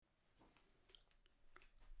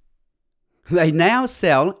They now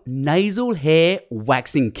sell nasal hair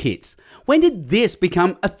waxing kits. When did this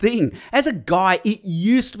become a thing? As a guy, it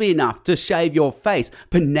used to be enough to shave your face,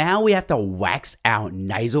 but now we have to wax our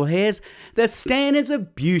nasal hairs? The standards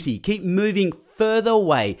of beauty keep moving further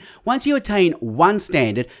away. Once you attain one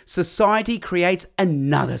standard, society creates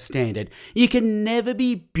another standard. You can never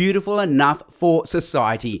be beautiful enough for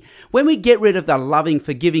society. When we get rid of the loving,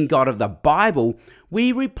 forgiving God of the Bible,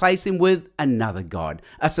 we replace him with another God,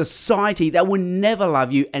 a society that will never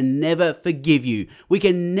love you and never forgive you. We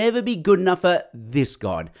can never be good enough for this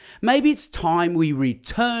God. Maybe it's time we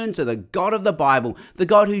return to the God of the Bible, the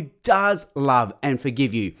God who does love and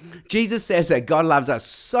forgive you. Jesus says that God loves us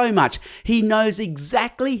so much, he knows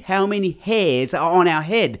exactly how many hairs are on our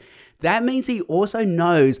head. That means he also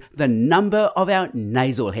knows the number of our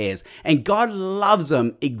nasal hairs, and God loves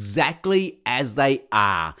them exactly as they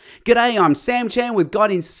are. G'day, I'm Sam Chan with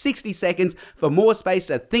God in 60 Seconds. For more space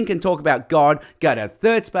to think and talk about God, go to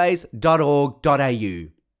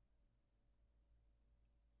thirdspace.org.au.